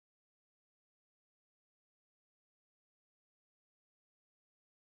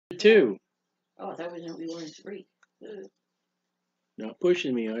2. Oh, I thought we were in 3. Not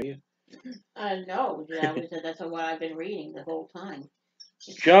pushing me, are you? No, that's what I've been reading the whole time.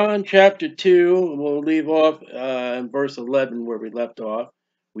 John chapter 2, we'll leave off in verse 11 where we left off.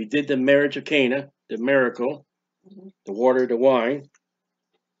 We did the marriage of Cana, the miracle, the water to wine.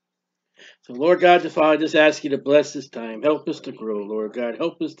 So, Lord God the Father, I just ask you to bless this time. Help us to grow, Lord God.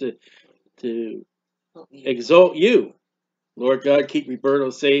 Help us to exalt you. Lord God, keep Roberto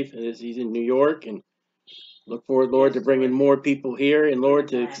safe as he's in New York, and look forward, Lord, to bringing more people here, and Lord,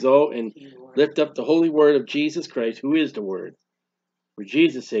 to exalt and lift up the holy word of Jesus Christ, who is the word. For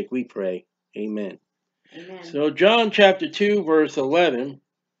Jesus' sake, we pray. Amen. Amen. So John chapter 2, verse 11,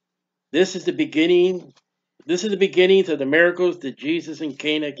 this is the beginning. This is the beginnings of the miracles that Jesus in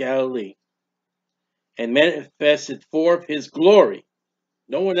Cana of Galilee, and manifested forth his glory.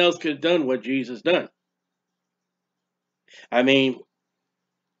 No one else could have done what Jesus done. I mean,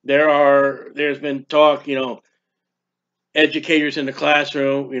 there's been talk, educators in the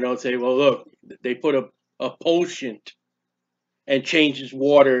classroom, say, well, look, they put a potion and changes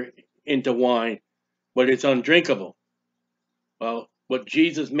water into wine, but it's undrinkable. Well, what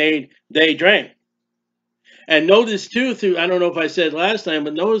Jesus made, they drank. And notice too, I don't know if I said last time,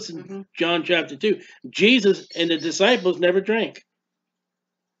 but notice in John chapter 2, Jesus and the disciples never drank.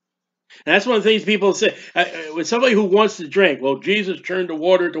 And that's one of the things people say. With somebody who wants to drink, well, Jesus turned the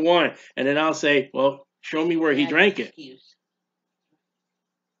water to wine. And then I'll say, well, show me where he drank it.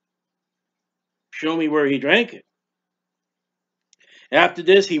 Show me where he drank it. After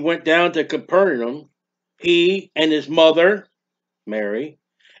this, he went down to Capernaum, he and his mother, Mary,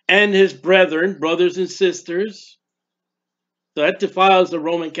 and his brethren, brothers and sisters. So that defiles the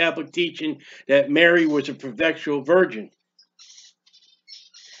Roman Catholic teaching that Mary was a perpetual virgin.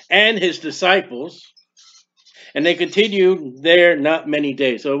 And his disciples. And they continued there not many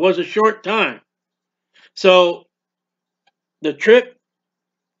days. So it was a short time. So the trip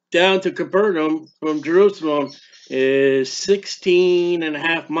down to Capernaum from Jerusalem is 16 and a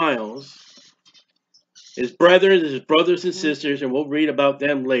half miles. His brothers and sisters, and we'll read about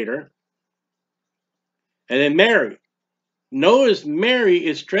them later. And then Mary. Notice Mary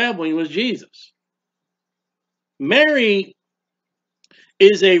is traveling with Jesus. Mary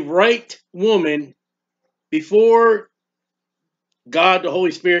is a right woman before God, the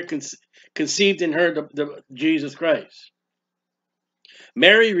Holy Spirit, conceived in her Jesus Christ.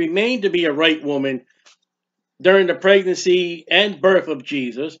 Mary remained to be a right woman during the pregnancy and birth of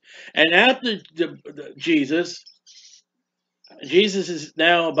Jesus. And after Jesus is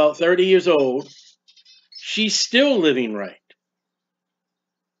now about 30 years old. She's still living right.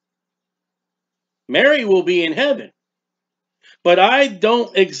 Mary will be in heaven. But I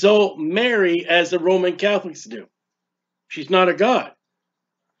don't exalt Mary as the Roman Catholics do. She's not a god.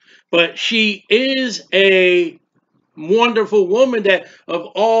 But she is a wonderful woman that of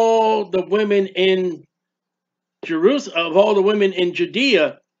all the women in Jerusalem, of all the women in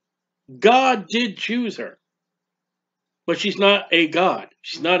Judea, God did choose her. But she's not a god.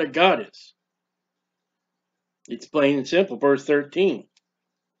 She's not a goddess. It's plain and simple. Verse 13.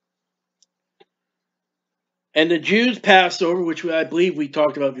 And the Jews' Passover, which I believe we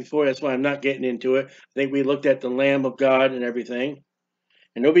talked about before, that's why I'm not getting into it. I think we looked at the Lamb of God and everything.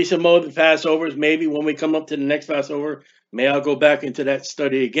 And there'll be some other Passovers. Maybe when we come up to the next Passover, I'll go back into that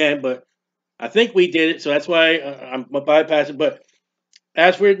study again. But I think we did it, so that's why I'm bypassing. But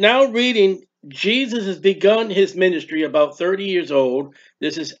as we're now reading, Jesus has begun his ministry about 30 years old.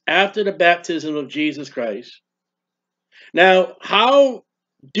 This is after the baptism of Jesus Christ. Now, how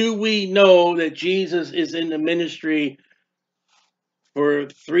do we know that Jesus is in the ministry for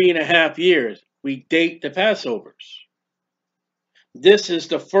 3.5 years? We date the Passovers. This is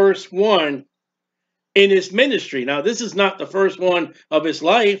the first one in his ministry. Now, this is not the first one of his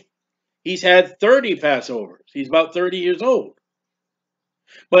life. He's had 30 Passovers. He's about 30 years old.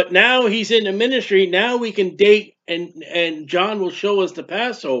 But now he's in the ministry. Now we can date, and John will show us the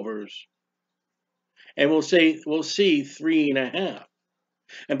Passovers. And we'll see 3.5.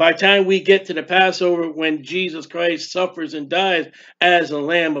 And by the time we get to the Passover, when Jesus Christ suffers and dies as the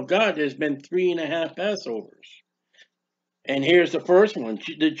Lamb of God, there's been 3.5 Passovers. And here's the first one.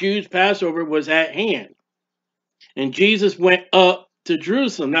 The Jews' Passover was at hand. And Jesus went up to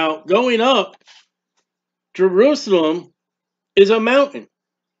Jerusalem. Now, going up, Jerusalem is a mountain.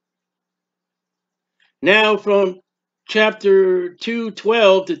 Now, from chapter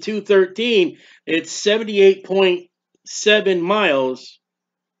 2:12 to 2:13, it's 78.7 miles.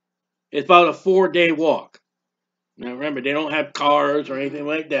 It's about a 4-day walk. Now, remember, they don't have cars or anything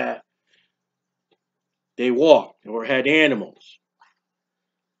like that. They walked or had animals.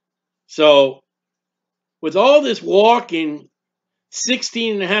 So with all this walking,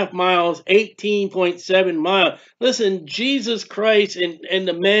 16.5 miles, 18.7 miles. Listen, Jesus Christ and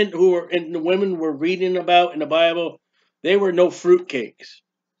the men who were and the women were reading about in the Bible, they were no fruitcakes.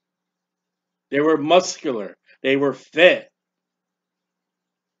 They were muscular. They were fit.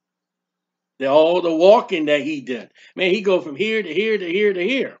 All the walking that he did. Man, he go from here to here to here to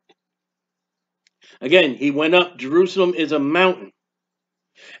here. Again, he went up. Jerusalem is a mountain.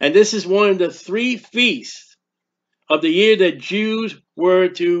 And this is one of the 3 feasts of the year that Jews were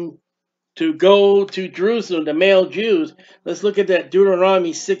to go to Jerusalem, the male Jews. Let's look at that,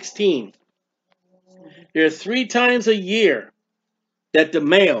 Deuteronomy 16. There are 3 times a year that the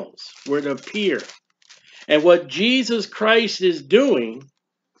males were to appear. And what Jesus Christ is doing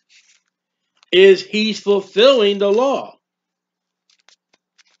is he's fulfilling the law.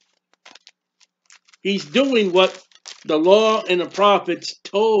 He's doing what the law and the prophets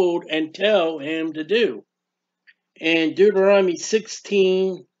told and tell him to do. And Deuteronomy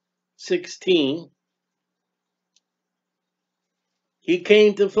 16:16, he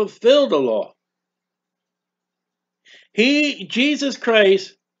came to fulfill the law. Jesus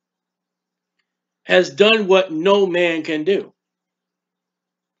Christ, has done what no man can do.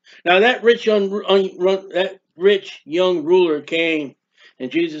 Now that rich young ruler came,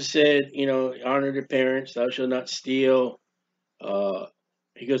 and Jesus said, honor the parents, thou shalt not steal.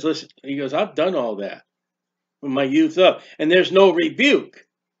 He goes, listen, I've done all that from my youth up, and there's no rebuke.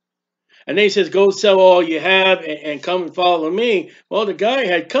 And then he says, go sell all you have and come and follow me. Well, the guy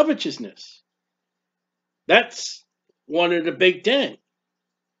had covetousness. That's one of the big 10.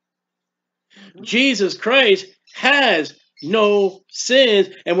 Jesus Christ has no sins.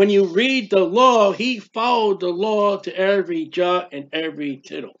 And when you read the law, he followed the law to every jot and every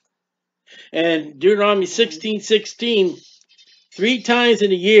tittle. And Deuteronomy 16:16, 3 times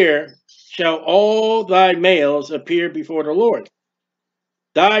in a year shall all thy males appear before the Lord,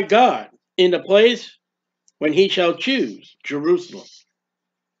 thy God, in the place when he shall choose Jerusalem.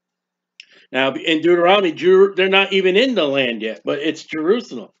 Now, in Deuteronomy, they're not even in the land yet, but it's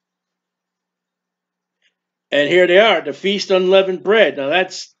Jerusalem. And here they are, the Feast of Unleavened Bread. Now,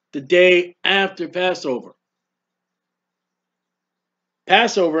 that's the day after Passover.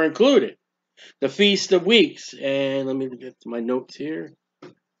 Passover included. The Feast of Weeks. And let me get to my notes here.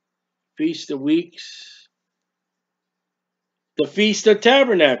 Feast of Weeks. The Feast of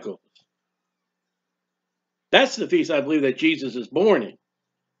Tabernacles. That's the feast, I believe, that Jesus is born in.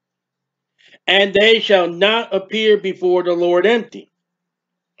 And they shall not appear before the Lord empty.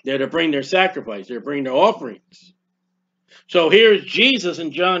 They're to bring their sacrifice. They're to bring their offerings. So here's Jesus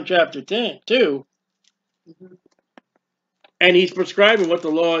in John chapter 2. And he's prescribing what the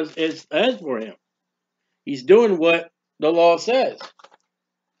law has for him. He's doing what the law says.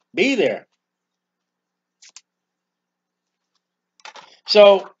 Be there.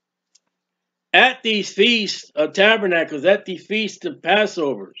 So at these feasts of tabernacles, at the feast of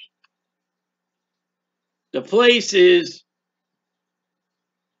Passovers, the place is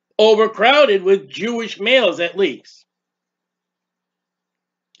overcrowded with Jewish males, at least.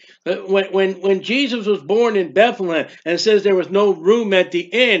 When Jesus was born in Bethlehem, and it says there was no room at the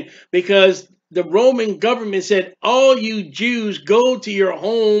inn because the Roman government said, all you Jews, go to your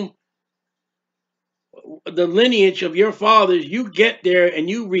home, the lineage of your fathers, you get there and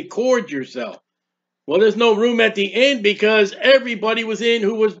you record yourself. Well, there's no room at the inn because everybody was in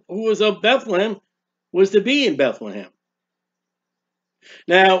who was of Bethlehem was to be in Bethlehem.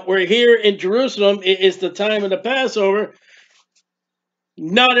 Now, we're here in Jerusalem. It's the time of the Passover.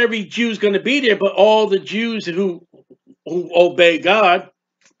 Not every Jew is going to be there, but all the Jews who obey God.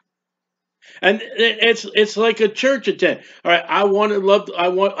 And it's like a church attend. All right, I love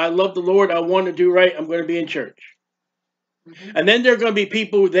the Lord. I want to do right. I'm going to be in church. And then there are going to be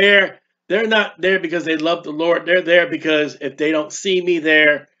people there. They're not there because they love the Lord. They're there because if they don't see me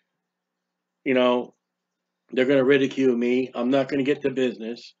there, they're going to ridicule me. I'm not going to get the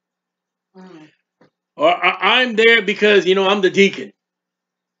business. Or I'm there because, I'm the deacon.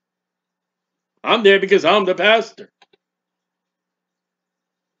 I'm there because I'm the pastor.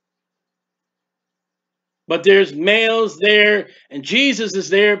 But there's males there, and Jesus is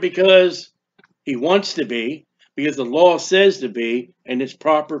there because he wants to be, because the law says to be, and it's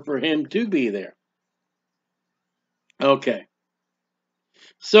proper for him to be there. Okay.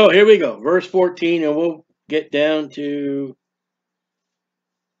 So here we go. Verse 14, and we'll get down to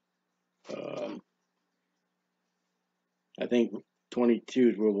I think 22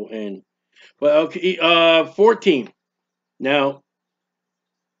 is where we'll end. Well, okay, 14. Now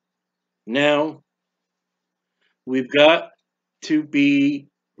we've got to be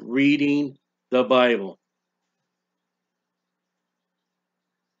reading the Bible.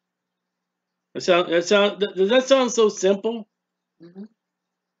 Does that sound so simple? Mm-hmm.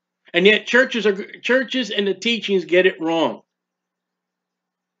 And yet churches and the teachings get it wrong.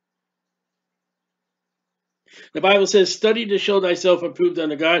 The Bible says, study to show thyself approved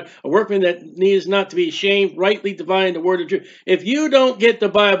unto God, a workman that needs not to be ashamed, rightly dividing the word of truth. If you don't get the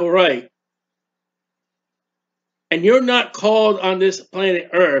Bible right, and you're not called on this planet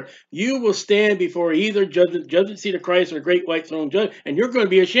Earth, you will stand before either judgment seat of Christ or the great white throne judge, and you're going to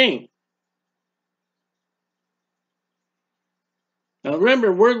be ashamed. Now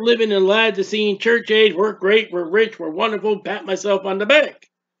remember, we're living in Laodicean church age. We're great, we're rich, we're wonderful. Pat myself on the back.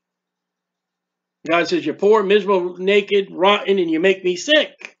 God says, you're poor, miserable, naked, rotten, and you make me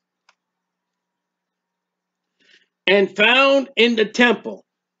sick. And found in the temple.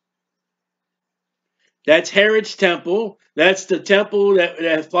 That's Herod's temple. That's the temple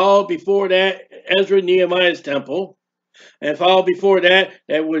that followed before that, Ezra Nehemiah's temple. And followed before that,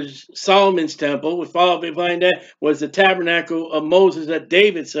 that was Solomon's temple. What followed behind that was the tabernacle of Moses that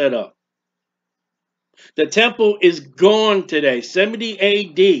David set up. The temple is gone today, 70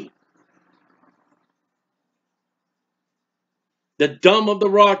 AD. The Dome of the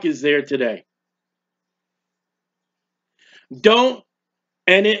Rock is there today. And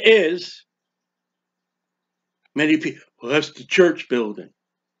it is. Many people, well, that's the church building.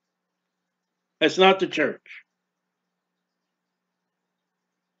 That's not the church.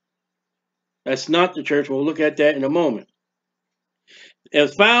 That's not the church. We'll look at that in a moment.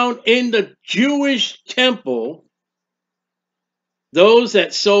 It's found in the Jewish temple, those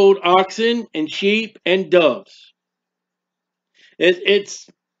that sold oxen and sheep and doves. It's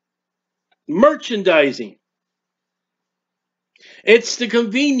merchandising. It's the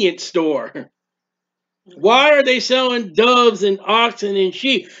convenience store. Why are they selling doves and oxen and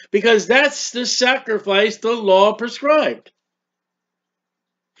sheep? Because that's the sacrifice the law prescribed.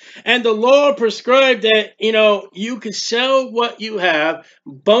 And the law prescribed that, you could sell what you have,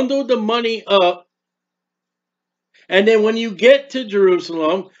 bundle the money up, and then when you get to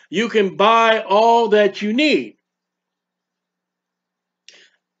Jerusalem, you can buy all that you need.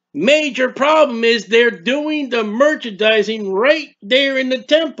 Major problem is they're doing the merchandising right there in the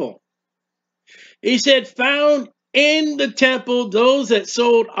temple. He said, found in the temple those that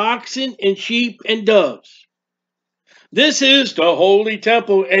sold oxen and sheep and doves. This is the holy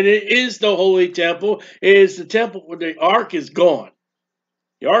temple, and it is the holy temple. It is the temple where the ark is gone.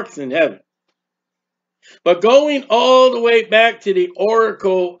 The ark's in heaven. But going all the way back to the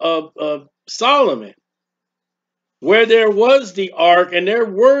oracle of Solomon, where there was the ark and there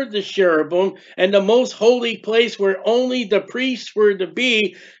were the cherubim and the most holy place where only the priests were to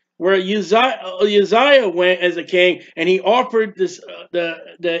be, where Uzziah went as a king and he offered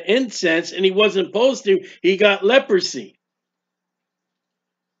the incense and he wasn't supposed to, he got leprosy.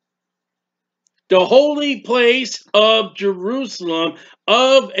 The holy place of Jerusalem,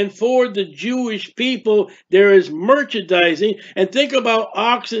 of and for the Jewish people, there is merchandising. And think about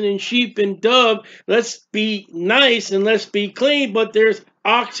oxen and sheep and dove. Let's be nice and let's be clean, but there's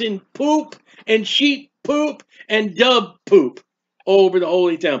oxen poop and sheep poop and dove poop all over the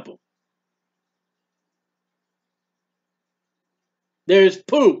holy temple. There's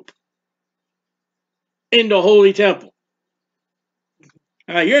poop in the holy temple.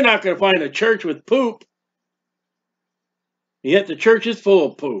 Now, you're not going to find a church with poop, yet the church is full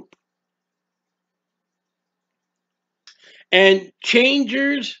of poop. And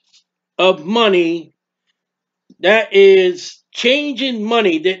changers of money, that is changing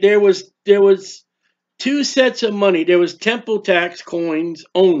money. There was two sets of money. There was temple tax coins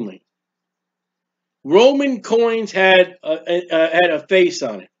only. Roman coins had a face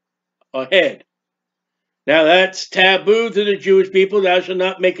on it, a head. Now that's taboo to the Jewish people. Thou shalt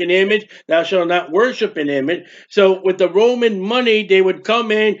not make an image. Thou shalt not worship an image. So with the Roman money, they would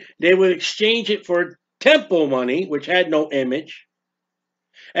come in, they would exchange it for temple money, which had no image.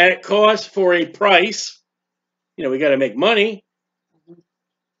 And it cost for a price. We got to make money.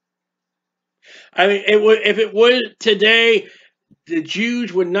 I mean, if it would today, the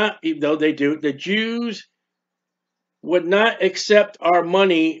Jews would not, even though they do, the Jews would not accept our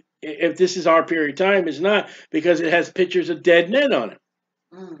money if this is our period of time. It's not, because it has pictures of dead men on it.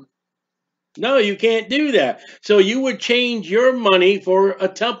 Mm. No, you can't do that. So you would change your money for a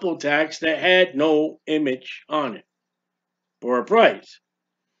temple tax that had no image on it for a price.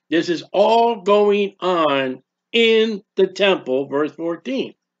 This is all going on in the temple, verse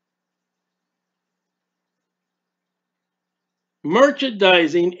 14.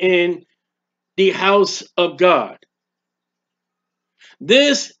 Merchandising in the house of God.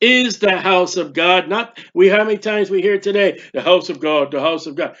 This is the house of God. Not how many times we hear today, the house of God, the house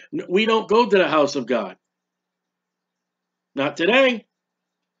of God. We don't go to the house of God. Not today.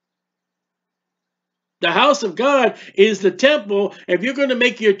 The house of God is the temple. If you're going to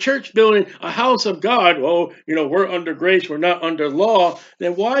make your church building a house of God, oh, we're under grace, we're not under law,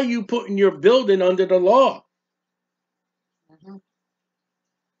 then why are you putting your building under the law? Mm-hmm.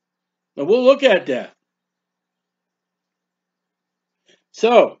 And we'll look at that.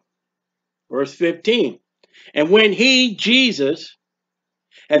 So, verse 15. And when he, Jesus,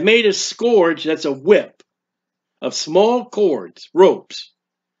 had made a scourge, that's a whip, of small cords, ropes.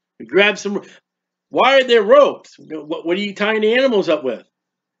 He grabbed some. Why are there ropes? What are you tying the animals up with?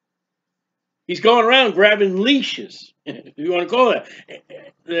 He's going around grabbing leashes, if you want to call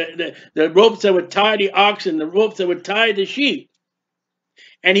that. The ropes that would tie the oxen, the ropes that would tie the sheep.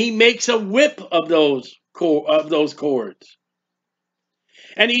 And he makes a whip of those cords.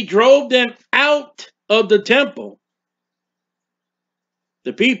 And he drove them out of the temple,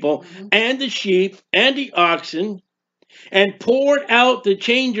 the people, and the sheep, and the oxen, and poured out the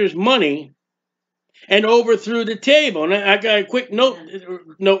changers' money, and overthrew the table. And I got a quick note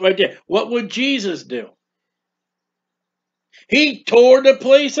right there. What would Jesus do? He tore the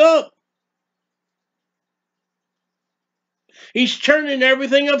place up. He's turning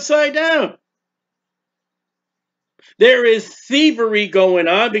everything upside down. There is thievery going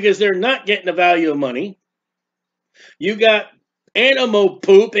on because they're not getting the value of money. You got animal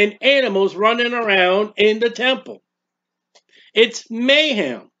poop and animals running around in the temple. It's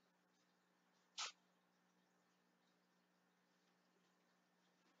mayhem.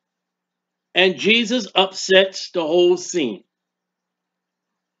 And Jesus upsets the whole scene.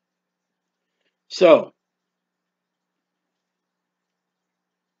 So,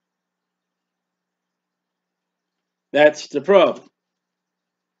 that's the problem.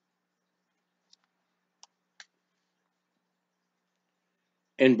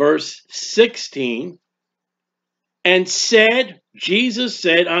 In verse 16, and Jesus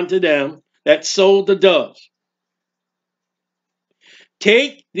said unto them that sold the doves,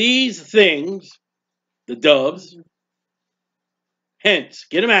 take these things, the doves, hence,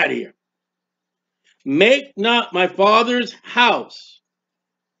 get them out of here. Make not my Father's house,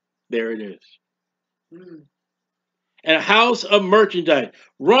 there it is, and a house of merchandise.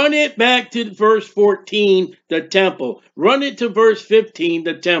 Run it back to verse 14, the temple. Run it to verse 15,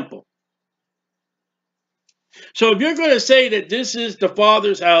 the temple. So if you're going to say that this is the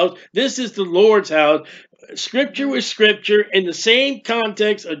Father's house, this is the Lord's house, scripture with scripture, in the same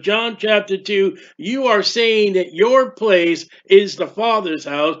context of John chapter 2, you are saying that your place is the Father's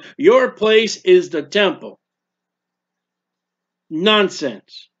house, your place is the temple.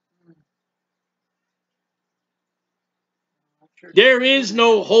 Nonsense. There is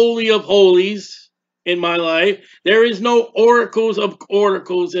no holy of holies in my life. There is no oracles of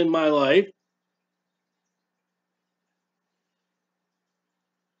oracles in my life.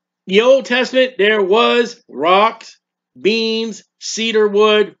 The Old Testament, there was rocks, beams, cedar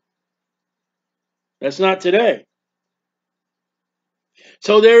wood. That's not today.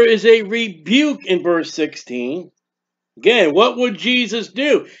 So there is a rebuke in verse 16. Again, what would Jesus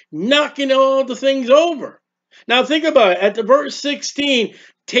do? Knocking all the things over. Now think about it. At the verse 16,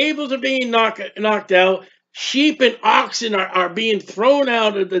 tables are being knocked out. Sheep and oxen are being thrown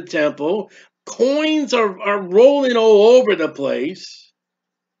out of the temple. Coins are rolling all over the place.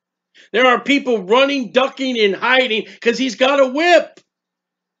 There are people running, ducking, and hiding because he's got a whip.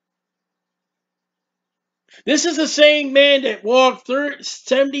 This is the same man that walked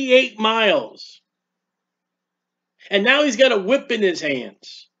 78 miles. And now he's got a whip in his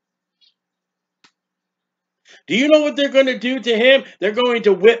hands. Do you know what they're going to do to him? They're going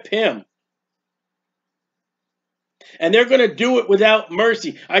to whip him. And they're going to do it without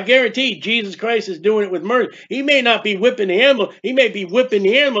mercy. I guarantee Jesus Christ is doing it with mercy. He may not be whipping the animal. He may be whipping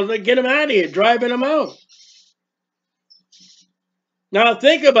the animals to get them out of here, driving them out. Now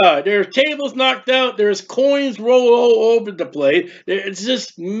think about it. There's tables knocked out. There's coins rolled all over the place. It's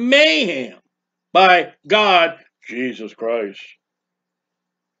just mayhem by God, Jesus Christ.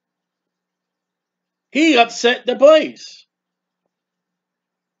 He upset the place.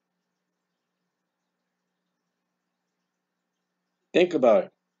 Think about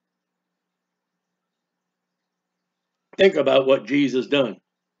it. Think about what Jesus done.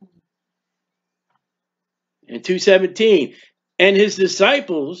 In 2:17, and his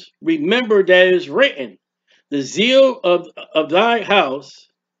disciples remembered that it is written, the zeal of thy house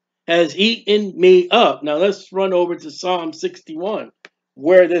has eaten me up. Now let's run over to Psalm 61,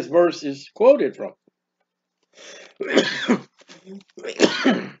 where this verse is quoted from.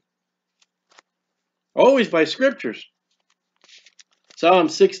 Always by scriptures. Psalm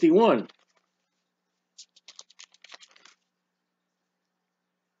 61.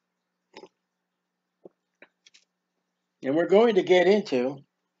 And we're going to get into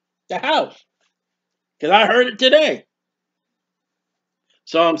the house. Because I heard it today.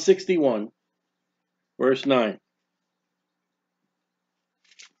 Psalm 61, verse 9.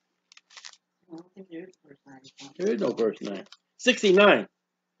 I don't think there's verse 9. There is no verse 9. 69,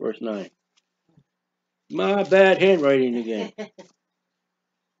 verse 9. My bad handwriting again.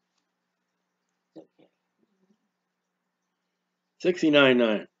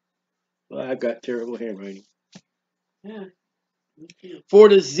 69:9. Well, I've got terrible handwriting. Yeah, me too. For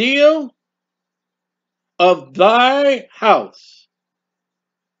the zeal of thy house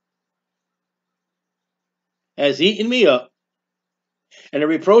has eaten me up, and the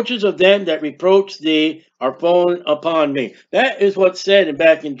reproaches of them that reproach thee are fallen upon me. That is what's said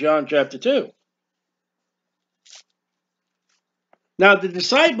back in John chapter 2. Now, the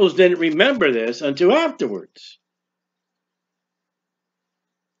disciples didn't remember this until afterwards.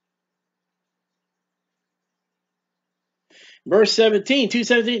 Verse 17,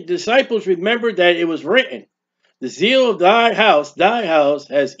 2:17, the disciples remembered that it was written, the zeal of thy house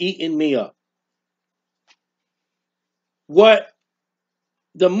has eaten me up. What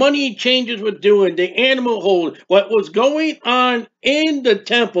the money changers were doing, the animal hold, what was going on in the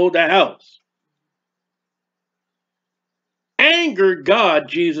temple, the house, angered God,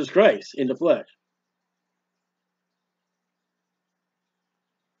 Jesus Christ, in the flesh.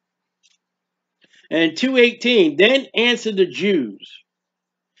 And 2:18, then answered the Jews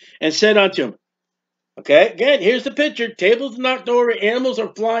and said unto him, okay, again, here's the picture. Tables knocked over, animals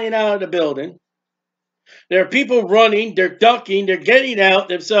are flying out of the building. There are people running, they're ducking, they're getting out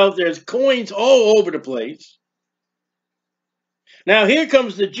themselves. There's coins all over the place. Now here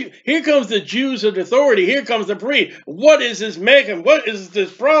comes the Jews of authority. Here comes the priest. What is this making? What is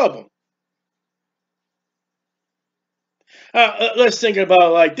this problem? Let's think about it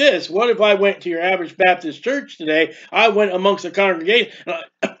like this. What if I went to your average Baptist church today? I went amongst the congregation.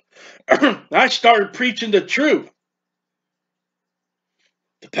 I started preaching the truth.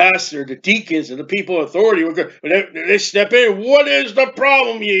 The pastor, the deacons, and the people of authority were going. They step in. What is the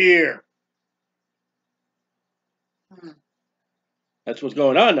problem you hear? That's what's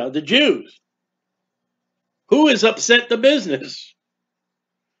going on now. The Jews. Who has upset the business?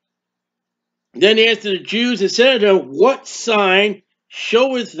 Then answered the Jews and said unto him, what sign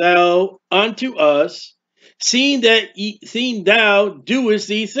showest thou unto us, seeing thou doest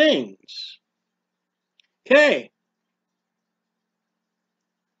these things? Okay.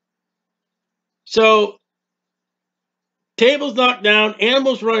 So, tables knocked down,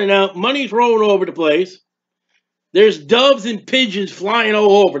 animals running out, money's rolling over the place. There's doves and pigeons flying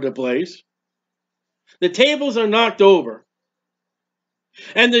all over the place. The tables are knocked over.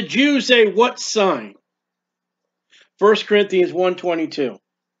 And the Jews say, what sign? 1 Corinthians 1:22.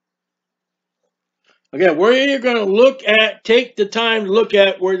 Again, we're going to take the time to look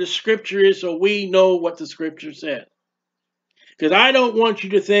at where the scripture is so we know what the scripture said. Because I don't want you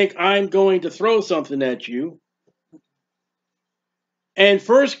to think I'm going to throw something at you. And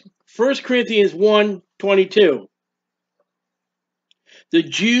 1 Corinthians 1:22. The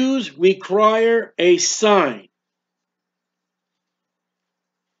Jews require a sign.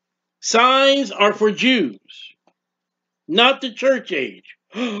 Signs are for Jews, not the church age.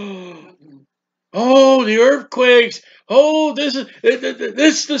 Oh, the earthquakes. Oh, this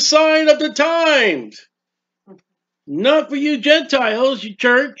is the sign of the times. Not for you Gentiles, you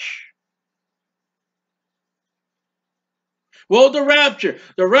church. Well, the rapture.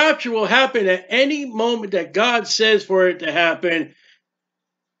 The rapture will happen at any moment that God says for it to happen.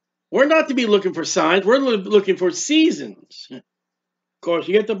 We're not to be looking for signs. We're looking for seasons. Of course,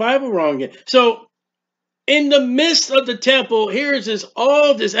 you get the Bible wrong again. So, in the midst of the temple, here's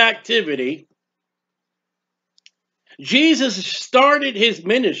all this activity. Jesus started his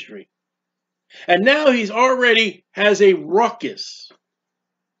ministry. And now he's already has a ruckus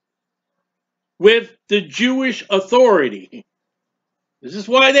with the Jewish authority. This is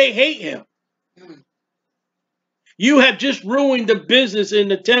why they hate him. You have just ruined the business in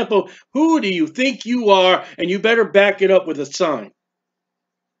the temple. Who do you think you are? And you better back it up with a sign.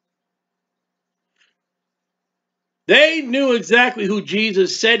 They knew exactly who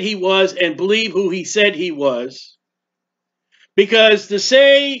Jesus said he was and believe who he said he was. Because to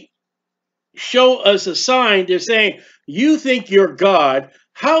say, show us a sign, they're saying, you think you're God.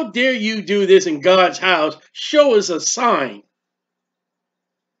 How dare you do this in God's house? Show us a sign.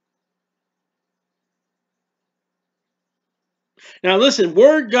 Now listen,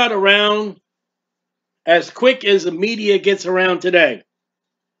 word got around as quick as the media gets around today.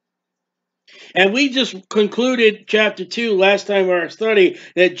 And we just concluded chapter 2 last time in our study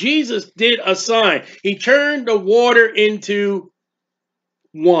that Jesus did a sign. He turned the water into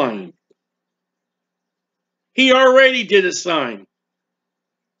wine. He already did a sign.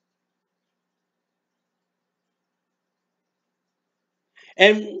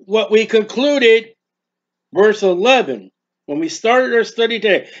 And what we concluded, verse 11, when we started our study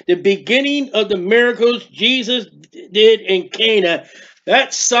today, the beginning of the miracles Jesus did in Cana,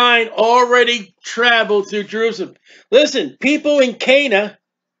 that sign already traveled through Jerusalem. Listen, people in Cana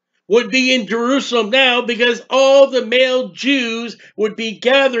would be in Jerusalem now because all the male Jews would be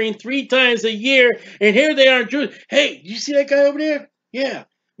gathering 3 times a year. And here they are in Jerusalem. Hey, you see that guy over there? Yeah.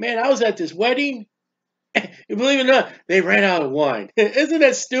 Man, I was at this wedding. Believe it or not, they ran out of wine. Isn't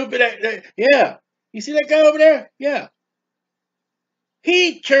that stupid? Yeah. You see that guy over there? Yeah.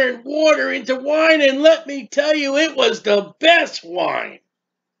 He turned water into wine, and let me tell you, it was the best wine.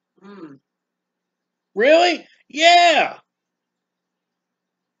 Mm. Really? Yeah.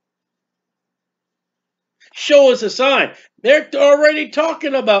 Show us a sign. They're already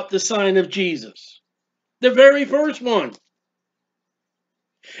talking about the sign of Jesus, the very first one.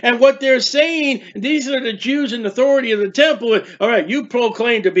 And what they're saying, these are the Jews in authority of the temple. All right, you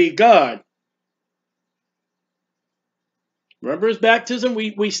proclaim to be God. Remember his baptism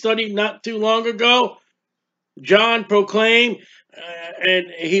we studied not too long ago? John proclaimed, and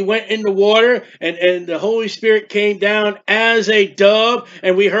he went in the water, and the Holy Spirit came down as a dove,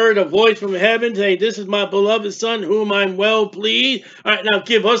 and we heard a voice from heaven saying, "This is my beloved Son, whom I'm well pleased." All right, now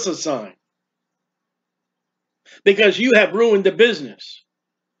give us a sign. Because you have ruined the business.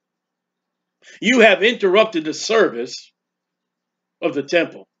 You have interrupted the service of the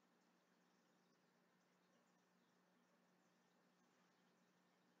temple.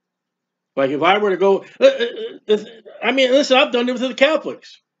 Like if I were to go, I mean, listen, I've done it with the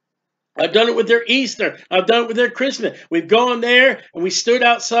Catholics. I've done it with their Easter. I've done it with their Christmas. We've gone there and we stood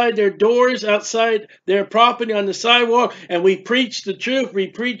outside their doors, outside their property on the sidewalk, and we preached the truth. We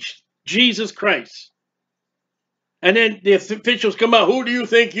preached Jesus Christ. And then the officials come out. Who do you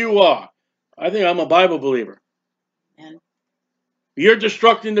think you are? I think I'm a Bible believer. And You're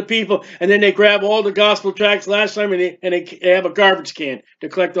destructing the people. And then they grab all the gospel tracts last time and they have a garbage can to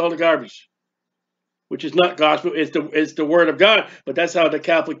collect all the garbage. Which is not gospel, it's the word of God, but that's how the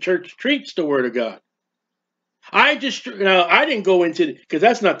Catholic Church treats the word of God. I didn't go into because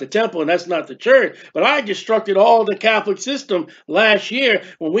that's not the temple and that's not the church, but I destructed all the Catholic system last year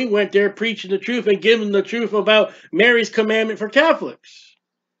when we went there preaching the truth and giving the truth about Mary's commandment for Catholics.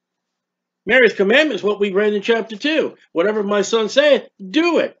 Mary's commandment is what we read in chapter 2. Whatever my son said,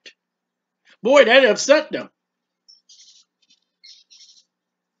 do it. Boy, that upset them.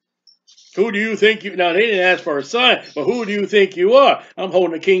 Who do you think you... Now, they didn't ask for a sign, but who do you think you are? I'm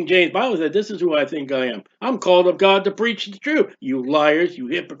holding the King James Bible and said, this is who I think I am. I'm called of God to preach the truth. You liars, you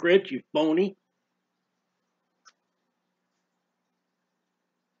hypocrites, you phony.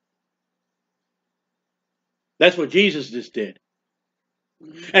 That's what Jesus just did.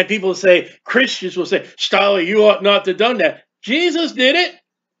 And people say, Christians will say, Stahler, you ought not to have done that. Jesus did it.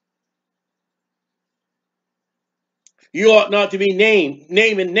 You ought not to be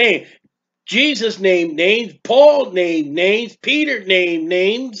naming names. Jesus named names. Paul named names. Peter named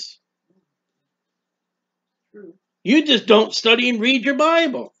names. You just don't study and read your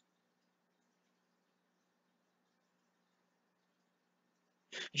Bible.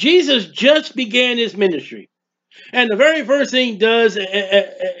 Jesus just began his ministry. And the very first thing he does,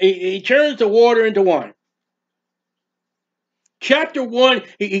 he turns the water into wine. Chapter 1,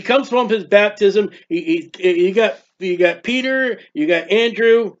 he comes from his baptism. You got Peter, you got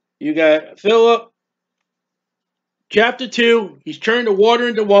Andrew, you got Philip. Chapter 2, he's turned the water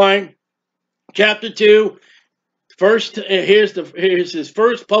into wine. Chapter 2, here's his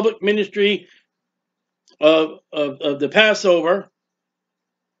first public ministry of the Passover.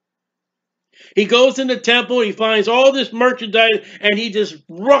 He goes in the temple, he finds all this merchandise, and he just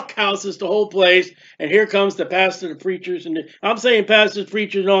roughhouses the whole place. And here comes the pastor, the preachers, and I'm saying pastors,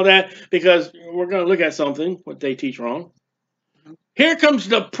 preachers, and all that because we're going to look at something, what they teach wrong. Here comes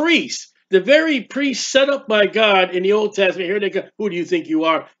the priest, the very priest set up by God in the Old Testament. Here they go. Who do you think you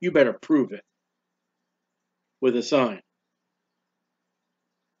are? You better prove it with a sign.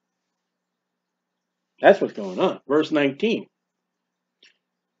 That's what's going on. Verse 19.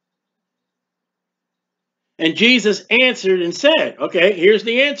 And Jesus answered and said, okay, here's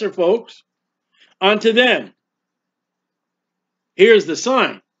the answer, folks. Unto them, here's the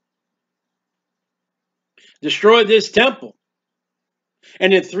sign. Destroy this temple,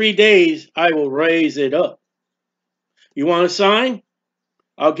 And in 3 days, I will raise it up. You want a sign?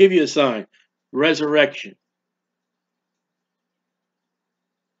 I'll give you a sign. Resurrection.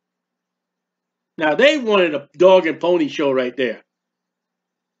 Now, they wanted a dog and pony show right there.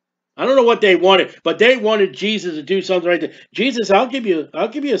 I don't know what they wanted, but they wanted Jesus to do something right there. Jesus, I'll give you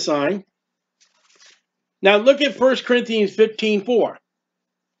a sign. Now, look at 1 Corinthians 15:4.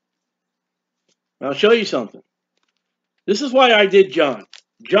 I'll show you something. This is why I did John.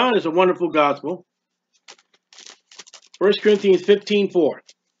 John is a wonderful gospel. 1 Corinthians 15:4.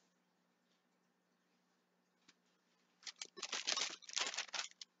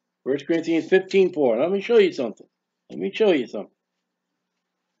 First Corinthians 15:4. Let me show you something.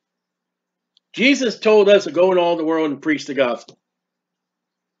 Jesus told us to go in all the world and preach the gospel.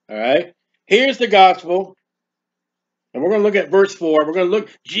 All right? Here's the gospel. And we're going to look at verse 4. We're going to look.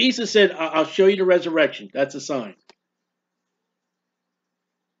 Jesus said, I'll show you the resurrection. That's a sign.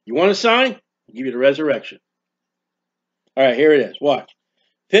 You want a sign? I'll give you the resurrection. All right, here it is. Watch.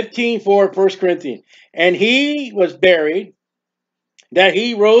 15:4, 1 Corinthians. And he was buried, that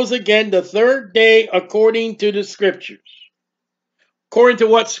he rose again the third day according to the scriptures. According to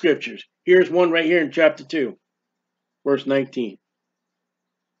what scriptures? Here's one right here in chapter 2, verse 19.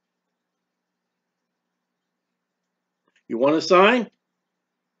 You want a sign?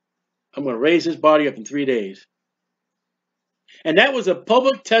 I'm going to raise his body up in 3 days. And that was a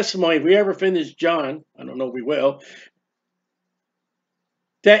public testimony. If we ever finish John, I don't know if we will,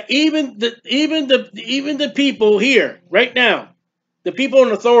 that even the people here right now, the people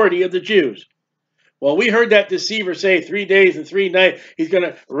in authority of the Jews, well, we heard that deceiver say 3 days and 3 nights he's going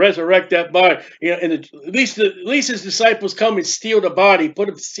to resurrect that body. You know, and at least his disciples come and steal the body, put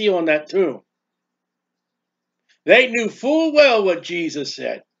a seal on that tomb. They knew full well what Jesus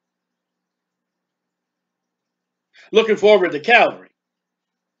said. Looking forward to Calvary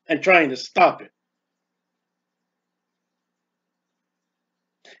and trying to stop it.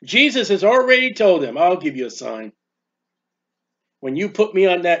 Jesus has already told them, I'll give you a sign. When you put me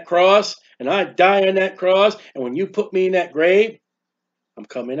on that cross and I die on that cross, and when you put me in that grave, I'm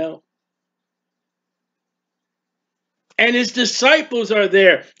coming out. And his disciples are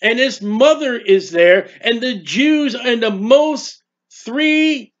there, and his mother is there, and the Jews and one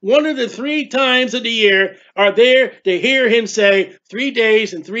of the 3 times of the year are there to hear him say, 3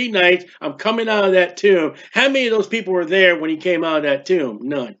 days and 3 nights, I'm coming out of that tomb. How many of those people were there when he came out of that tomb?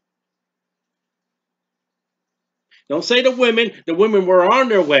 None. Don't say the women. The women were on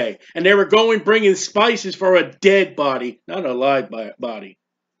their way, and they were going bringing spices for a dead body, not a live body.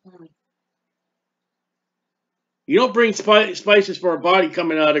 You don't bring spices for a body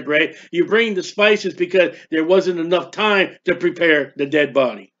coming out of the grave. You bring the spices because there wasn't enough time to prepare the dead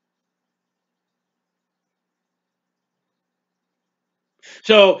body.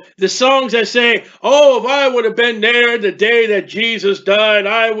 So the songs that say, oh, if I would have been there the day that Jesus died,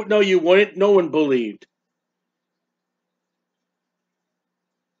 I would. No, you wouldn't. No one believed.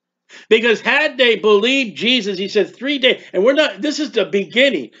 Because had they believed Jesus, he said 3 days, and this is the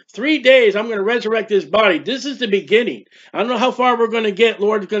beginning. 3 days, I'm going to resurrect his body. This is the beginning. I don't know how far we're going to get,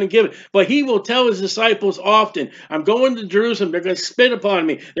 Lord is going to give it. But he will tell his disciples often, I'm going to Jerusalem. They're going to spit upon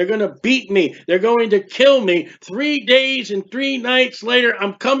me. They're going to beat me. They're going to kill me. 3 days and 3 nights later,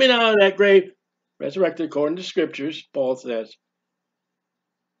 I'm coming out of that grave, resurrected according to scriptures, Paul says.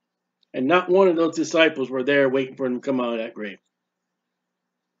 And not one of those disciples were there waiting for him to come out of that grave.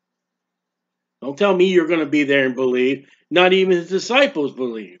 Don't tell me you're going to be there and believe. Not even his disciples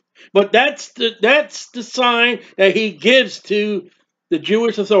believe. But that's the sign that he gives to the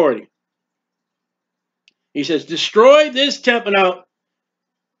Jewish authority. He says, destroy this temple. Now,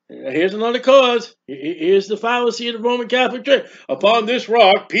 here's another cause. Here's the fallacy of the Roman Catholic Church. Upon this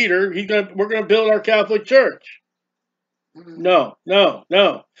rock, Peter, we're going to build our Catholic Church. No. You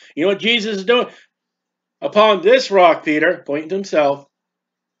know what Jesus is doing? Upon this rock, Peter, pointing to himself,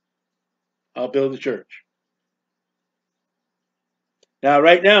 I'll build the church. Now,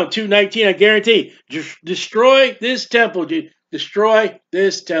 right now, 2:19, I guarantee, destroy this temple. Destroy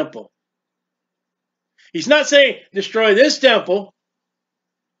this temple. He's not saying destroy this temple.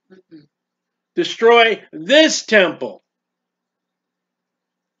 Destroy this temple.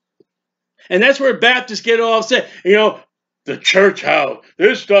 And that's where Baptists get all upset. You know, the church house.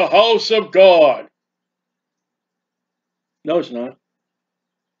 This is the house of God. No, it's not.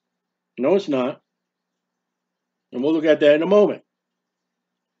 No, it's not. And we'll look at that in a moment.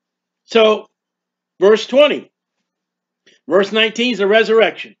 So, verse 20. Verse 19 is the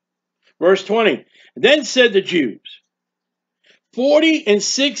resurrection. Verse 20. Then said the Jews,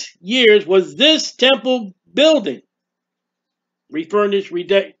 46 years was this temple building. refurnish,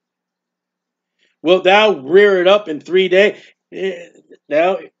 wilt thou rear it up in 3 days?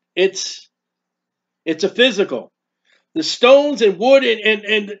 Now, it's a physical. The stones and wood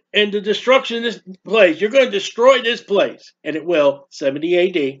and the destruction of this place. You're going to destroy this place. And it will,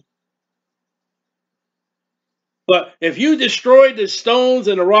 70 AD. But if you destroyed the stones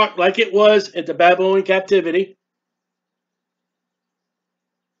and the rock like it was at the Babylonian captivity,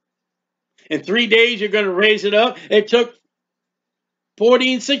 in 3 days you're going to raise it up. It took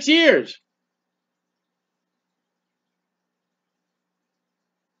 6 years.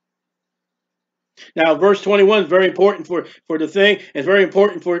 Now, verse 21 is very important for the thing. It's very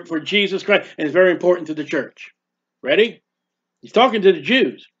important for Jesus Christ. And it's very important to the church. Ready? He's talking to the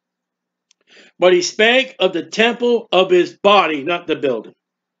Jews. But he spake of the temple of his body, not the building.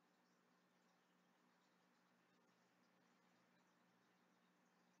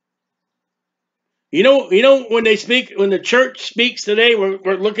 You know when the church speaks today, we're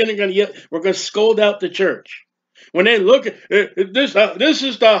going to scold out the church. When they look at this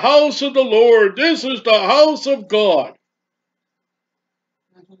is the house of the Lord, this is the house of God.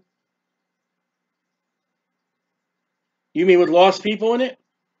 You mean with lost people in it?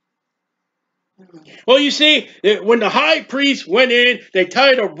 Well, you see, when the high priest went in, they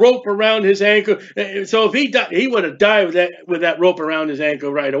tied a rope around his ankle. So if he died, he would have died with that rope around his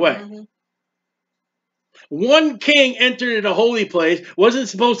ankle right away. Mm-hmm. One king entered the holy place, wasn't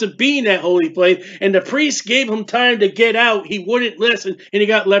supposed to be in that holy place, and the priest gave him time to get out. He wouldn't listen, and he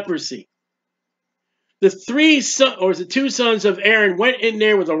got leprosy. The two sons of Aaron went in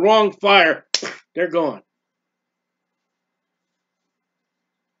there with the wrong fire. They're gone.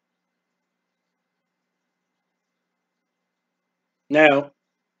 Now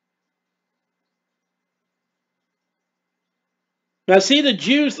see, the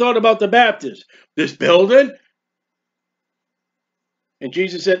Jews thought about the Baptists. This building? And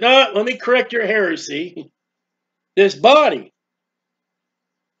Jesus said, no, let me correct your heresy. This body.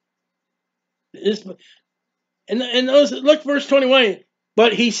 Look, verse 21.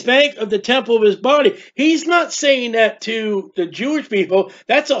 But he spake of the temple of his body. He's not saying that to the Jewish people.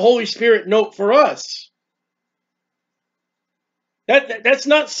 That's a Holy Spirit note for us. That's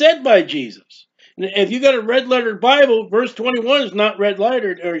not said by Jesus. If you got a red-lettered Bible, verse 21 is not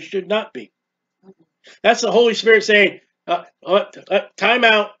red-lettered, or it should not be. That's the Holy Spirit saying, time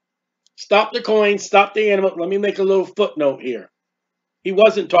out, stop the coin, stop the animal. Let me make a little footnote here. He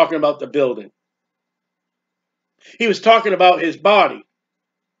wasn't talking about the building. He was talking about his body.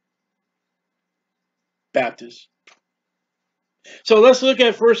 Baptist. So let's look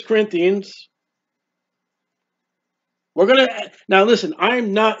at 1 Corinthians. Now listen,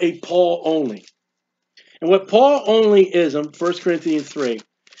 I'm not a Paul only. And what Paul onlyism, 1 Corinthians 3,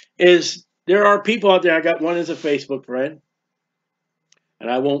 is there are people out there. I got one as a Facebook friend. And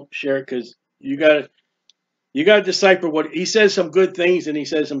I won't share it because you got to decipher what he says. Some good things and he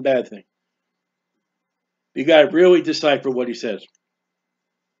says some bad things. You got to really decipher what he says.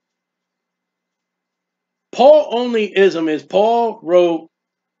 Paul onlyism is Paul wrote,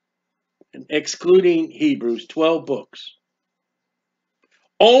 excluding Hebrews, 12 books.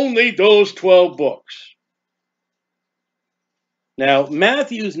 Only those 12 books. Now,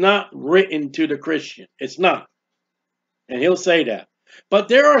 Matthew's not written to the Christian. It's not. And he'll say that. But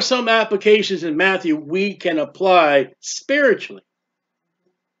there are some applications in Matthew we can apply spiritually.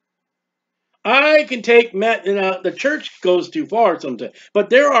 I can take the church goes too far sometimes, but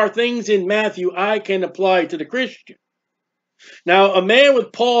there are things in Matthew I can apply to the Christian. Now, a man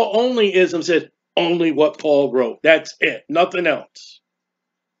with Paul onlyism says only what Paul wrote. That's it, nothing else.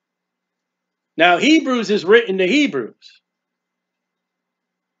 Now, Hebrews is written to Hebrews.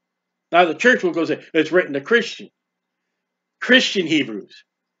 Now, the church will go say it's written to Christian Hebrews.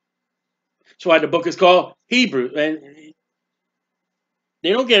 That's why the book is called Hebrews, and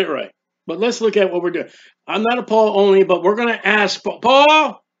they don't get it right. But let's look at what we're doing. I'm not a Paul only, but we're going to ask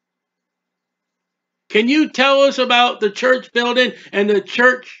Paul, can you tell us about the church building and the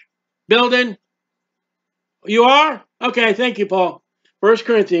church building? You are? Okay, thank you, Paul. 1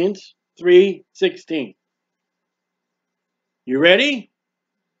 Corinthians 3:16. You ready?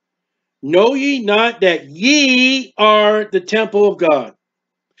 Know ye not that ye are the temple of God,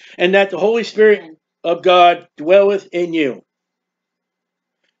 and that the Holy Spirit of God dwelleth in you?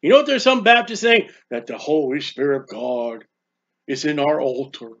 You know what there's some Baptists saying? That the Holy Spirit of God is in our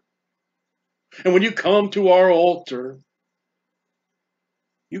altar. And when you come to our altar,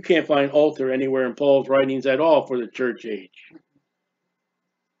 you can't find altar anywhere in Paul's writings at all for the church age.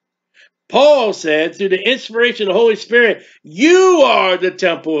 Paul said, through the inspiration of the Holy Spirit, you are the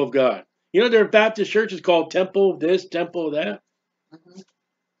temple of God. You know, there are Baptist churches called temple of this, temple of that.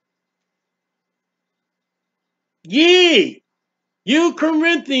 Ye, you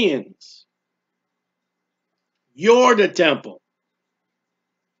Corinthians, you're the temple.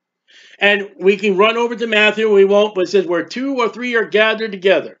 And we can run over to Matthew, we won't, but it says where 2 or 3 are gathered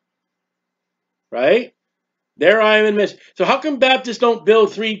together. Right? There I am in the midst. So how come Baptists don't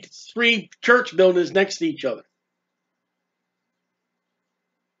build three church buildings next to each other?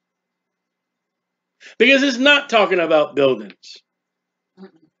 Because it's not talking about buildings.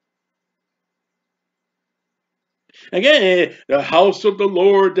 Again, the house of the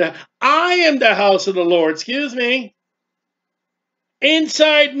Lord. I am the house of the Lord. Excuse me.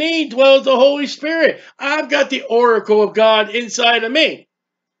 Inside me dwells the Holy Spirit. I've got the oracle of God inside of me.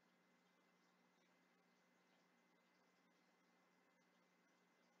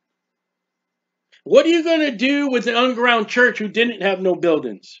 What are you going to do with an underground church who didn't have no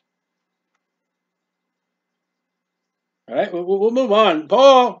buildings? All right, we'll move on.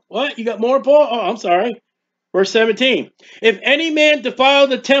 Paul, what? You got more, Paul? Oh, I'm sorry. Verse 17. If any man defile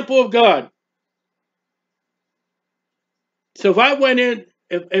the temple of God. So if I went in,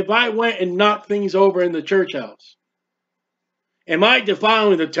 if I went and knocked things over in the church house, am I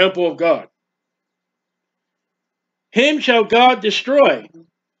defiling the temple of God? Him shall God destroy.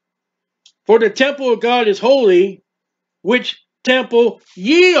 For the temple of God is holy, which temple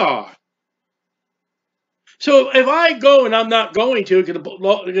ye are. So if I go, and I'm not going to, because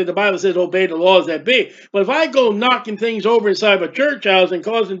the Bible says obey the laws that be, but if I go knocking things over inside a church house and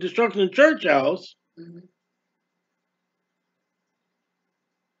causing destruction in the church house,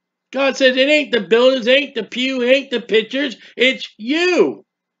 God says it ain't the buildings, it ain't the pew, it ain't the pictures, it's you.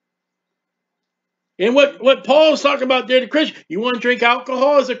 And what Paul's talking about there, the Christian, you want to drink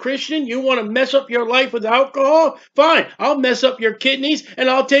alcohol as a Christian? You want to mess up your life with alcohol? Fine, I'll mess up your kidneys and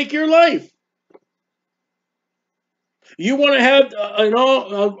I'll take your life. You want to have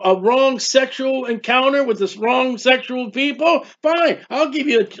a wrong sexual encounter with this wrong sexual people? Fine, I'll give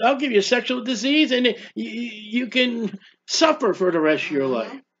you a sexual disease and you can suffer for the rest of your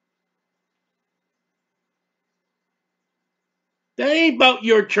life. That ain't about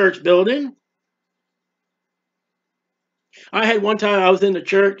your church building. I had one time I was in the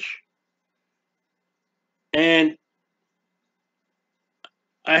church and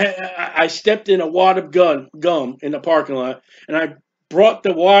I stepped in a wad of gum in the parking lot, and I brought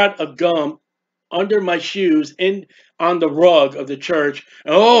the wad of gum under my shoes on the rug of the church.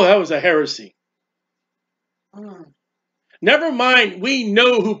 Oh, that was a heresy. Never mind, we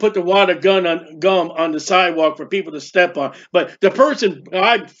know who put the wad of gum on the sidewalk for people to step on, but the person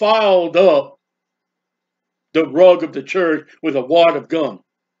I filed up the rug of the church with a wad of gum.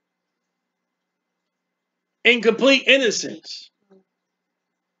 In complete innocence.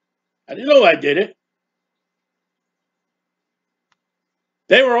 I didn't know I did it.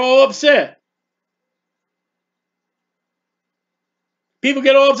 They were all upset. People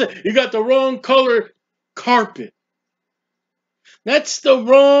get all upset. You got the wrong color carpet. That's the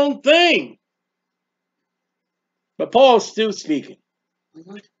wrong thing. But Paul's still speaking.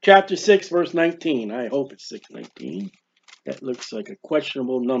 Chapter 6, verse 19. I hope it's 6:19. That looks like a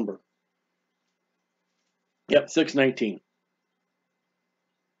questionable number. Yep, 6:19.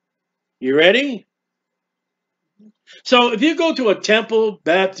 You ready? So if you go to a Temple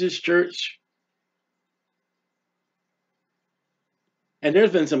Baptist church, and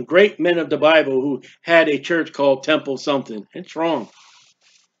there's been some great men of the Bible who had a church called Temple something. It's wrong.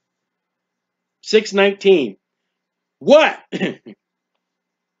 6:19. What?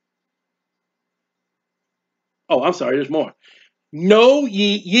 Oh, I'm sorry, there's more. Know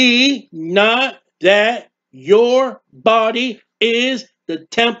ye not that your body is the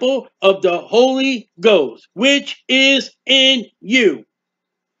temple of the Holy Ghost, which is in you,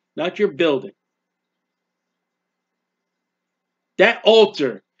 not your building. That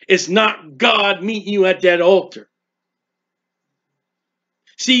altar is not God meeting you at that altar.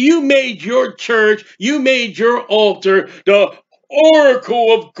 See, you made your church, you made your altar the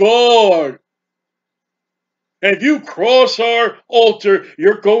oracle of God. And if you cross our altar,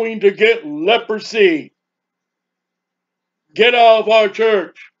 you're going to get leprosy. Get out of our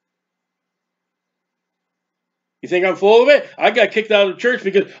church. You think I'm full of it? I got kicked out of the church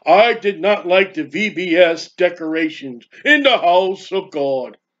because I did not like the VBS decorations in the house of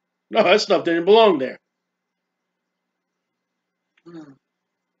God. No, that stuff didn't belong there.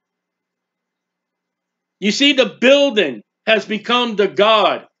 You see, the building has become the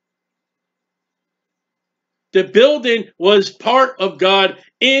God. The building was part of God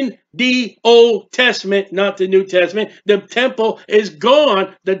in the Old Testament, not the New Testament. The temple is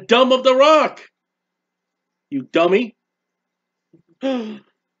gone, the Dome of the Rock. You dummy. Would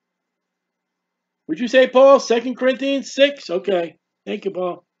you say, Paul? 2 Corinthians 6? Okay. Thank you,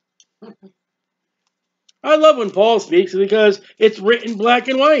 Paul. I love when Paul speaks because it's written black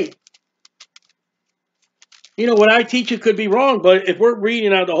and white. You know, what I teach you could be wrong, but if we're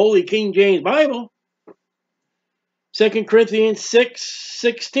reading out the Holy King James Bible, 2 Corinthians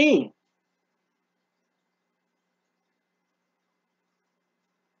 6:16.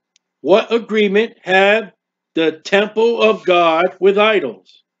 What agreement had the temple of God with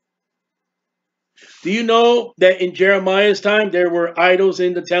idols? Do you know that in Jeremiah's time there were idols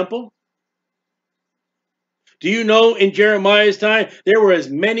in the temple? Do you know in Jeremiah's time there were as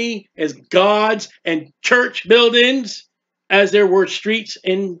many as gods and church buildings as there were streets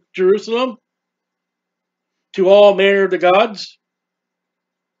in Jerusalem to all manner of the gods?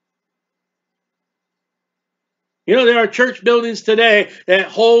 You know, there are church buildings today that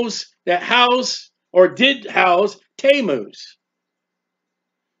house or did house Tammuz.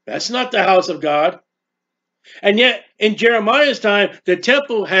 That's not the house of God. And yet, in Jeremiah's time, the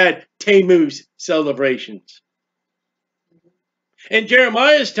temple had Tammuz celebrations. In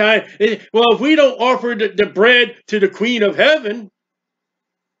Jeremiah's time, well, if we don't offer the bread to the Queen of Heaven,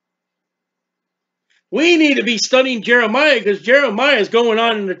 we need to be studying Jeremiah because Jeremiah is going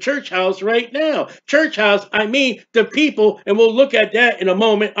on in the church house right now. Church house, I mean the people, and we'll look at that in a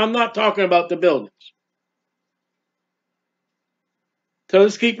moment. I'm not talking about the buildings. So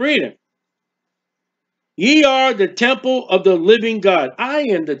let's keep reading. Ye are the temple of the living God. I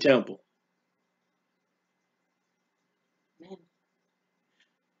am the temple.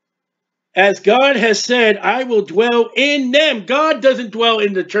 As God has said, I will dwell in them. God doesn't dwell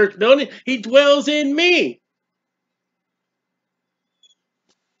in the church building. He dwells in me.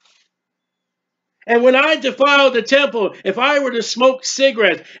 And when I defile the temple, if I were to smoke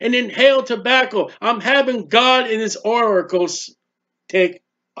cigarettes and inhale tobacco, I'm having God in his oracles take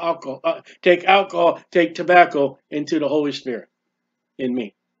alcohol, take tobacco into the Holy Spirit in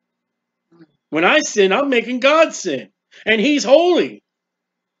me. When I sin, I'm making God sin. And he's holy.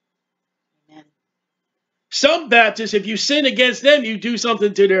 Amen. Some Baptists, if you sin against them, you do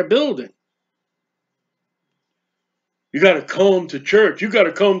something to their building. You got to come to church. You got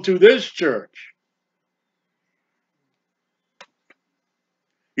to come to this church.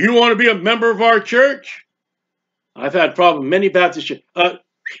 You don't want to be a member of our church? I've had problems. Many Baptist churches.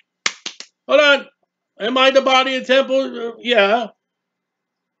 Hold on. Am I the body of the temple? Yeah.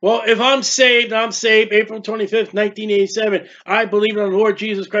 Well, if I'm saved April 25th, 1987. I believe in the Lord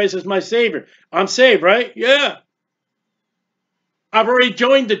Jesus Christ as my Savior. I'm saved, right? Yeah. I've already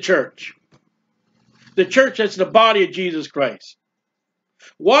joined the church. The church that's the body of Jesus Christ.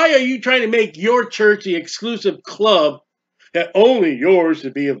 Why are you trying to make your church the exclusive club that only yours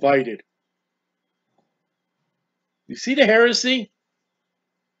to be invited? You see the heresy?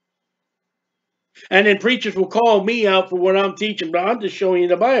 And then preachers will call me out for what I'm teaching, but I'm just showing you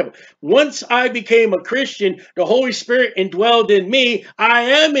the Bible. Once I became a Christian, the Holy Spirit indwelled in me. I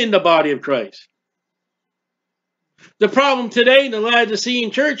am in the body of Christ. The problem today in the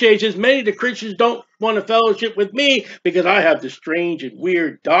Laodicean church age is many of the Christians don't want to fellowship with me because I have this strange and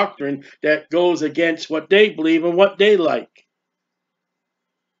weird doctrine that goes against what they believe and what they like.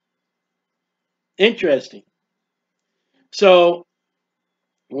 Interesting. So,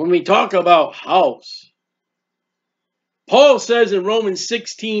 when we talk about house, Paul says in Romans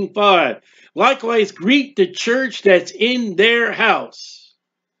 16:5, likewise greet the church that's in their house.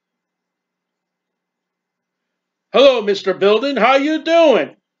 Hello, Mr. Building. How you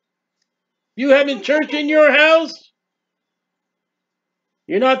doing? You having church in your house?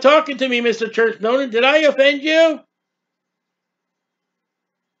 You're not talking to me, Mr. Church Building. Did I offend you?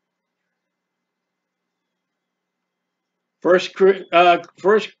 First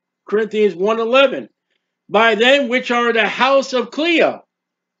Corinthians 1:11. By them which are the house of Cleo.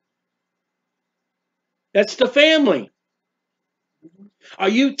 That's the family. Are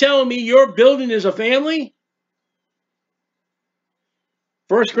you telling me your building is a family?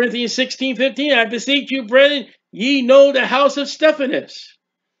 1 Corinthians 16:15. I beseech you, brethren, ye know the house of Stephanas.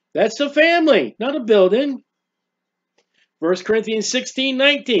 That's a family, not a building. 1 Corinthians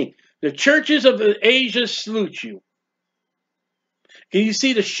 16:19. The churches of Asia salute you. Can you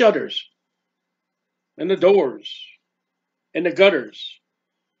see the shutters and the doors and the gutters?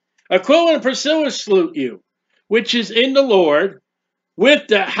 Aquila and Priscilla salute you, which is in the Lord, with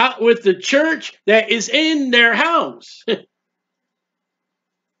the church that is in their house.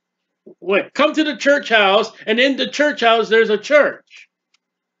 Wait, come to the church house, and in the church house there's a church.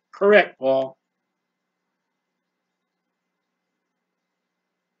 Correct, Paul.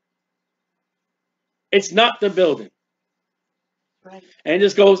 It's not the building. Right. And it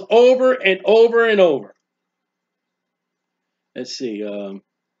just goes over and over and over. Let's see.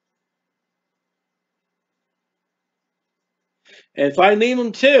 And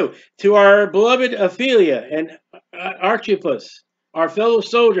Philemon too, to our beloved Ophelia and Archippus, our fellow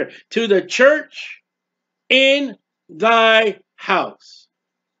soldier, to the church in thy house.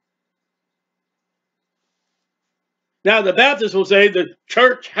 Now the Baptists will say the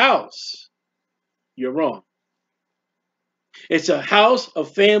church house. You're wrong. It's a house, a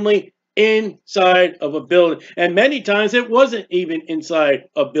family inside of a building. And many times it wasn't even inside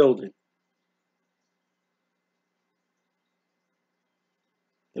a building.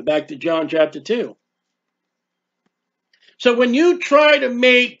 Back to John chapter 2. So when you try to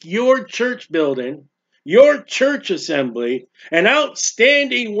make your church building, your church assembly, an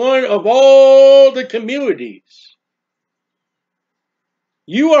outstanding one of all the communities,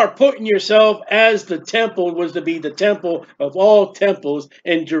 you are putting yourself as the temple was to be the temple of all temples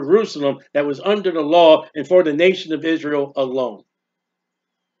in Jerusalem that was under the law and for the nation of Israel alone.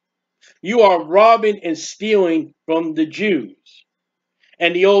 You are robbing and stealing from the Jews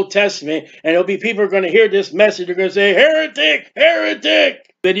and the Old Testament, and there'll be people who are going to hear this message. They're going to say, "Heretic,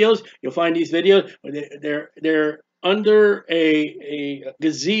 heretic!" Videos. You'll find these videos. They're under a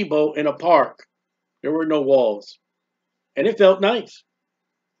gazebo in a park. There were no walls, and it felt nice.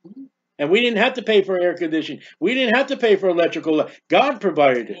 And we didn't have to pay for air conditioning. We didn't have to pay for electrical light. God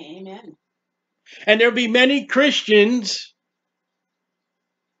provided it. Amen. And there'll be many Christians.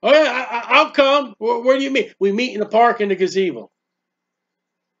 Oh, I'll come. Where do you meet? We meet in the park in the gazebo.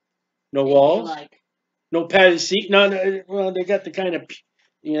 No walls. No padded seat. No. Well, they got the kind of,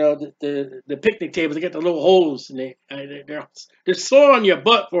 the picnic tables. They got the little holes, and they're sore on your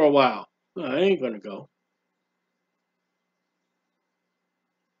butt for a while. No, I ain't gonna go.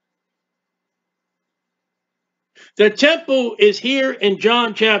 The temple is here in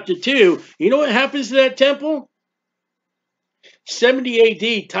John chapter 2. You know what happens to that temple?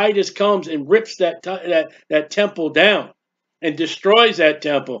 70 AD, Titus comes and rips that temple down and destroys that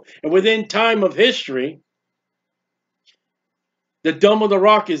temple. And within time of history, the Dome of the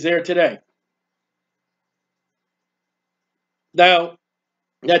Rock is there today. Now,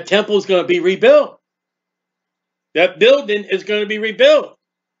 that temple is going to be rebuilt. That building is going to be rebuilt.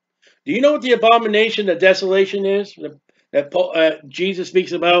 Do you know what the abomination of desolation is that Jesus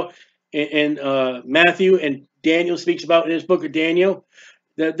speaks about in Matthew and Daniel speaks about in his book of Daniel?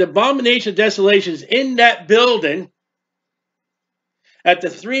 The abomination of desolation is in that building. At the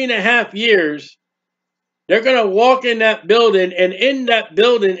 3.5 years, they're going to walk in that building, and in that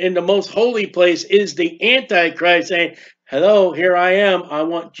building, in the most holy place, is the Antichrist saying, "Hello, here I am. I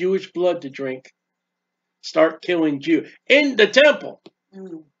want Jewish blood to drink. Start killing Jews." In the temple.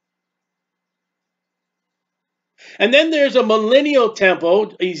 And then there's a millennial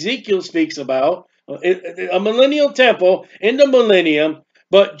temple Ezekiel speaks about, a millennial temple in the millennium,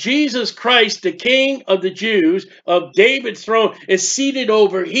 but Jesus Christ, the King of the Jews, of David's throne, is seated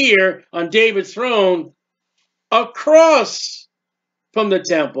over here on David's throne across from the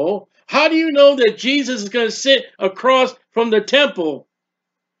temple. How do you know that Jesus is going to sit across from the temple?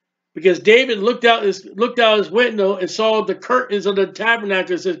 Because David looked out his window and saw the curtains of the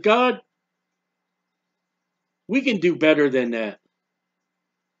tabernacle and said, "God, we can do better than that."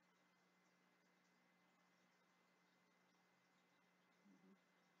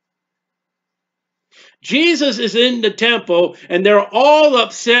 Jesus is in the temple, and they're all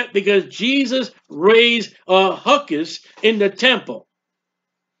upset because Jesus raised a huckus in the temple.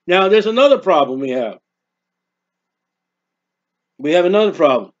 Now, there's another problem we have. We have another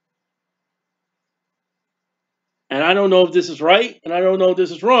problem. And I don't know if this is right, and I don't know if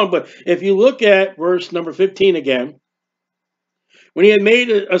this is wrong, but if you look at verse number 15 again, when he had made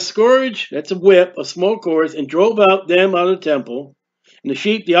a scourge, that's a whip, a small course, and drove out them out of the temple, and the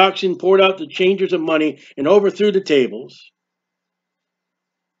sheep, the oxen, poured out the changers of money, and overthrew the tables.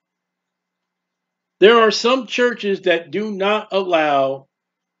 There are some churches that do not allow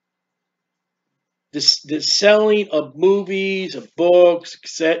the selling of movies, of books,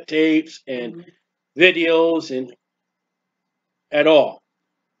 cassette tapes, and videos, and at all.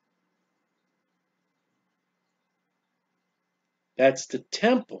 That's the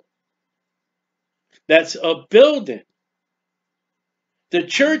temple. That's a building. The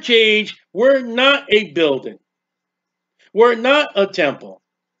church age, we're not a building. We're not a temple.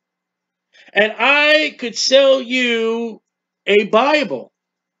 And I could sell you a Bible.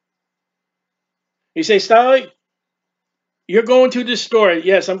 You say, "Stolly, you're going to this store."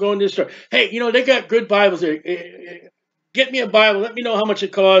 Yes, I'm going to this store. "Hey, they got good Bibles there. Get me a Bible. Let me know how much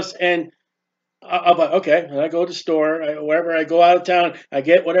it costs, and I'm like, okay, and I go to the store, wherever I go out of town, I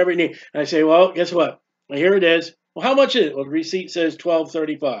get whatever you need. And I say, well, guess what? Well, here it is. Well, how much is it? Well, the receipt says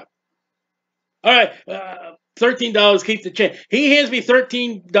 $12.35. All right, $13. Keep the change. He hands me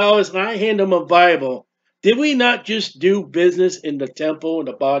 $13, and I hand him a Bible. Did we not just do business in the temple and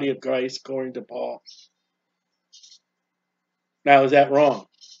the body of Christ, according to Paul? Now, is that wrong?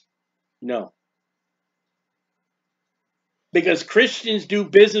 No. Because Christians do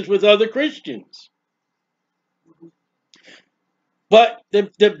business with other Christians. But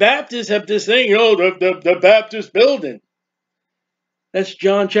the Baptists have this thing, the Baptist building. That's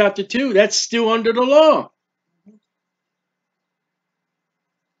John chapter 2. That's still under the law.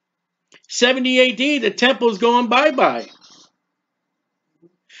 70 AD, the temple's going bye-bye.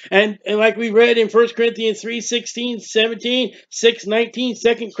 And like we read in 1 Corinthians 3:16, 17, 6:19,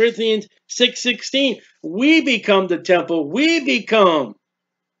 2 Corinthians 6:16, we become the temple. We become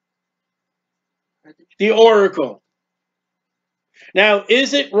the oracle. Now,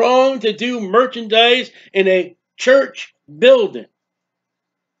 is it wrong to do merchandise in a church building?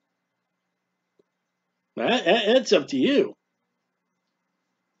 That's up to you.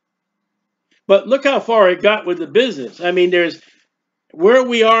 But look how far it got with the business. I mean, there's where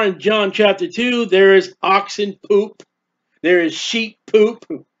we are in John chapter 2, there is oxen poop, there is sheep poop,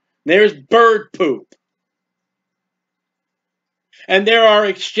 there's bird poop. And there are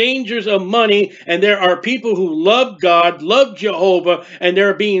exchangers of money, and there are people who love God, love Jehovah, and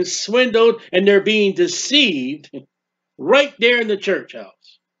they're being swindled and they're being deceived right there in the church house.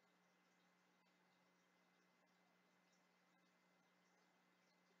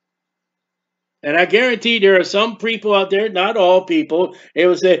 And I guarantee there are some people out there, not all people, they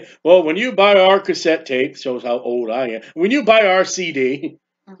will say, well, when you buy our cassette tape, shows how old I am, when you buy our CD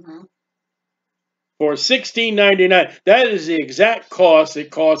for $16.99, that is the exact cost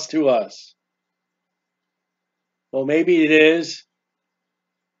it costs to us. Well, maybe it is,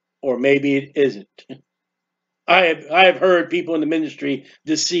 or maybe it isn't. I have heard people in the ministry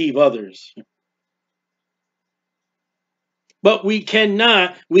deceive others. But we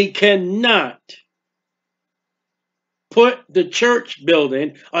cannot put the church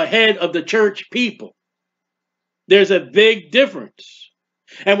building ahead of the church people. There's a big difference.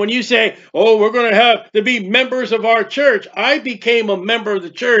 And when you say, oh, we're going to have to be members of our church, I became a member of the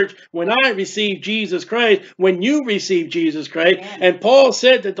church when I received Jesus Christ, when you received Jesus Christ. Yeah. And Paul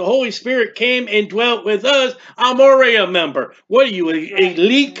said that the Holy Spirit came and dwelt with us. I'm already a member. What are you, a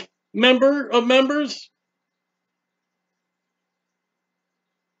leak member of members?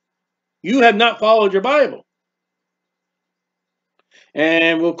 You have not followed your Bible.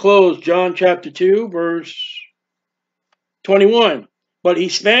 And we'll close John chapter 2, verse 21. But he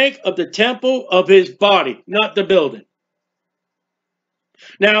spake of the temple of his body, not the building.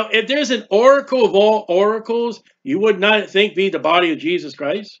 Now, if there's an oracle of all oracles, you would not think be the body of Jesus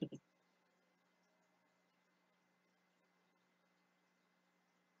Christ?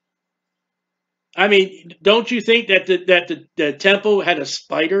 I mean, don't you think that the temple had a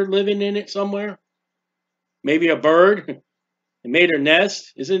spider living in it somewhere? Maybe a bird? It made her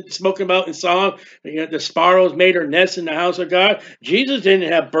nest. Isn't it spoken about in Psalm? The sparrows made her nest in the house of God. Jesus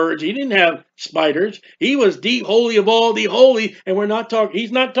didn't have birds. He didn't have spiders. He was the holy of all the holy, and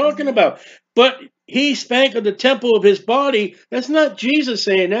he's not talking about. But he spake of the temple of his body. That's not Jesus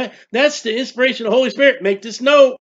saying that. That's the inspiration of the Holy Spirit. Make this note.